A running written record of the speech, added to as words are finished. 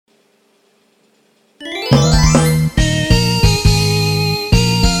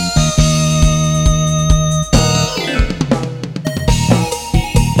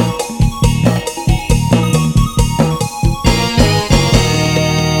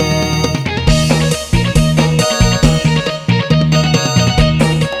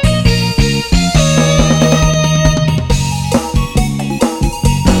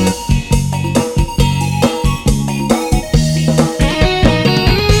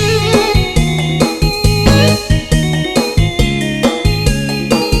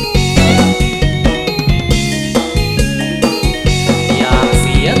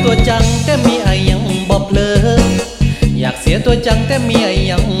จังแต่เมีย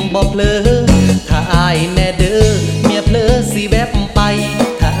ยังบ่เพลอถ้าอายแน่เด้อเมียเพลอสิแวบไป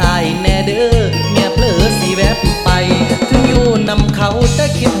ถ้าอายแน่เด้อเมียเพลอสิแวบไปถึงอยู่นำเขาแต่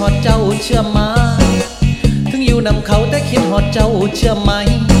คิดฮอดเจ้าเชื่อมาถึงอยู่นำเขาแต่คิดฮอดเจ้าเชื่อไหม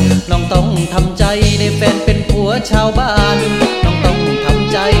น้องต้องทำใจได้แฟนเป็นผัวชาวบ้านน้องต้องท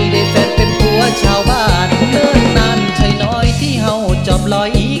ำใจได้แฟนเป็นผัวชาวบ้านเนิ่นนานใช่น้อยที่เฮาจอบลอ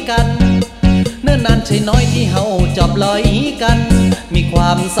ยกันเนิ่นนานใช่น้อยที่เฮาจอบลอยกันมีคว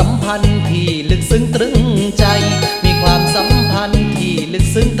ามสัมพันธ์ที่ลึกซึ้งตรึงใจมีความสัมพันธ์ที่ลึก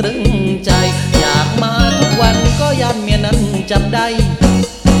ซึ้งตรึงใจอยากมาทุกวันก็ยานเมียนั้นจับได้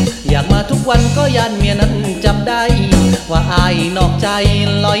อยากมาทุกวันก็ยานเมียนั้นจับได้ว่าอายนอกใจ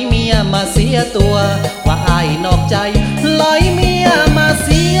ลอยเมียมาเสียตัวว่าอายนอกใจลอยเมียมาเ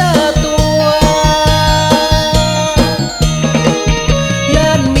สียตัวย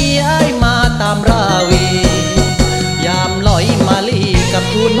านเมียอายมาตามราวียามลอยมาลีกับ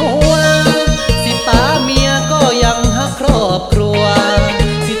ทุนหัวสิป้าเมียก็ยังหักครอบครัว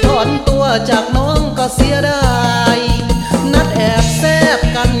สิถอนตัวจากน้องก็เสียได้นัดแอบแซบ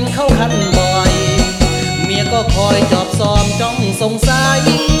กันเข้าคันบ่อยเมียก็คอยจอบซ้อมจ้องสงสัย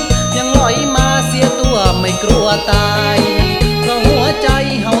ยังลอยมาเสียตัวไม่กลัวตายเพราะหัวใจ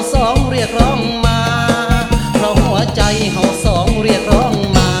เฮาสองเรียกร้องมาเพราะหัวใจเฮาสองเรียกร้อง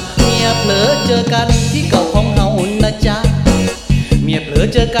มาเมียเผลอเจอกันที่เก่าของเฮานะจ๊ะเมียเผลอ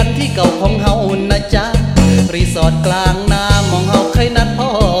เจอกันที่เก่าของเฮานะจ๊ะรีสอร์ทกลางนามองเฮาเคยนัดพ่อ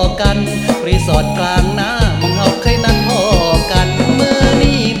กันรีสอร์ทกลางนามองเฮาเคยนัดพ่อกันมือ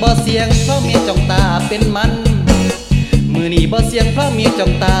นี้บ่เสียงเพราะเมียจ้องตาเป็นมันมือนี้บ่เสียงเพราะเมียจ้อ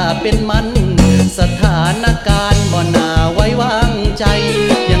งตาเป็นมันสถานการณ์บ่น่าไว้วางใจ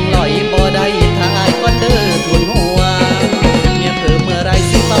ยังลอยบ่ได้ถ้าอายก็เด้อทุนหัวเมียเผลอเมื่อไร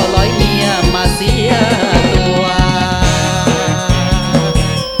สิเฝ้าลอยเมียมาเสียตัว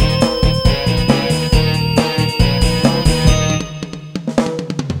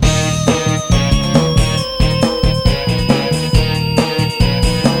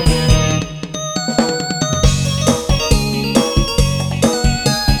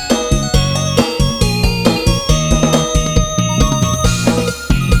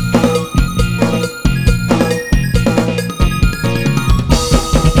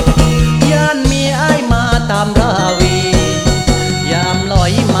ตามราวียามลอ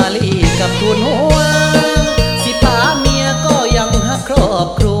ยมาลีกับทุนหัวสิป้าเมียก็ยังหักครอบ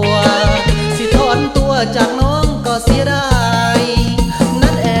ครัวสิถอนตัวจากน้องก็เสียได้นั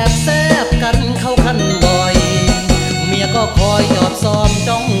ดแอบแซบกันเข้าคันบ่อยเมียก็คอยหยอดซ้อม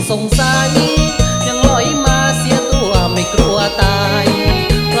จ้องสงสัยยังลอยมาเสียตัวไม่กลัวตาย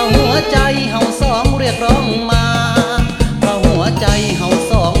เพราะหัวใจเฮาสองเรียกร้องมาเพราะหัวใจเฮา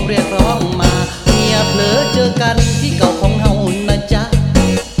สองเรียกร้องมาเผลอเจอกันที่เก่าของเฮานะจ๊ะ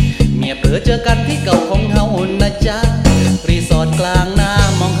เมียเผลอเจอกันที่เก่าของเฮานะจ๊ะรีสอร์ทกลางนา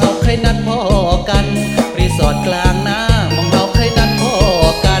มองเฮาเคยนัดพ่อกันรีสอร์ทกลางนามองเฮาเคยนัดพ่อ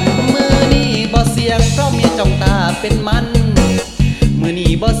กันมือนี้บ่เสียงเพราะเมียจ้องตาเป็นมันมือ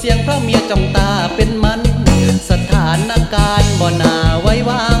นี้บ่เสียงเพราะเมียจ้องตาเป็นมันสถานการณ์บ่น่าไว้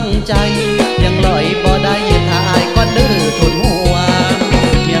วางใจยังลอยบ่ได้